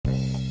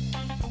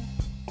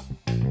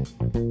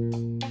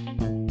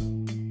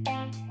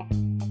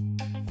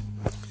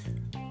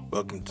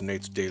Welcome to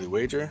Nate's Daily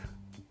Wager.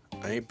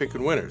 I ain't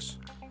picking winners,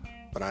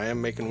 but I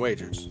am making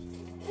wagers.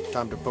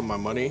 Time to put my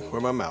money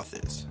where my mouth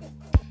is.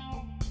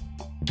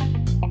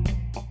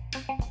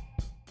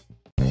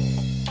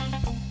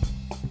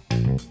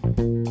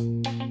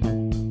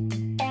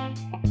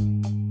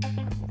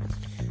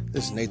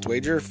 This is Nate's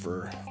Wager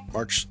for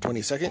March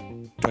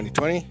 22nd,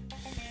 2020.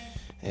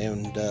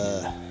 And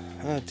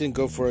it didn't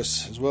go for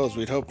us as well as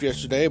we'd hoped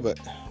yesterday, but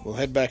we'll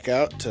head back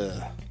out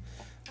to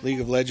League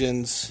of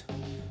Legends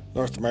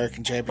North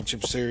American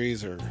Championship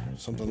Series or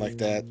something like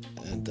that.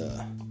 And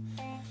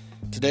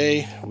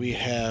today we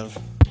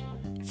have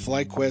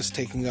FlyQuest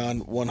taking on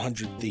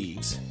 100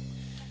 Thieves.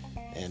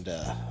 And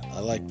I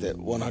like that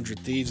 100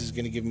 Thieves is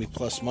going to give me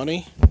plus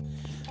money.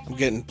 I'm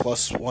getting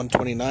plus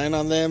 129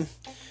 on them.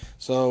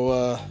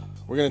 So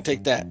we're going to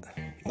take that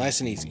nice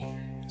and easy.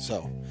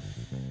 So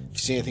if you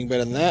see anything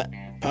better than that,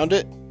 pound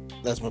it.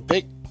 That's my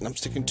pick, and I'm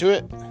sticking to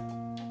it.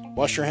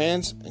 Wash your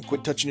hands and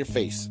quit touching your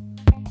face.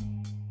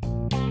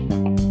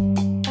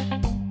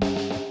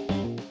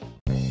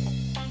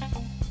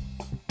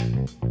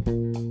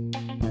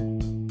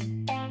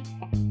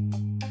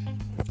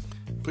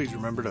 Please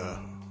remember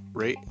to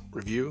rate,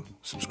 review,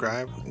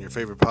 subscribe on your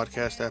favorite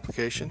podcast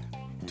application.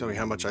 Tell me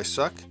how much I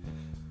suck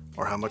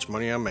or how much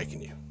money I'm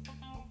making you.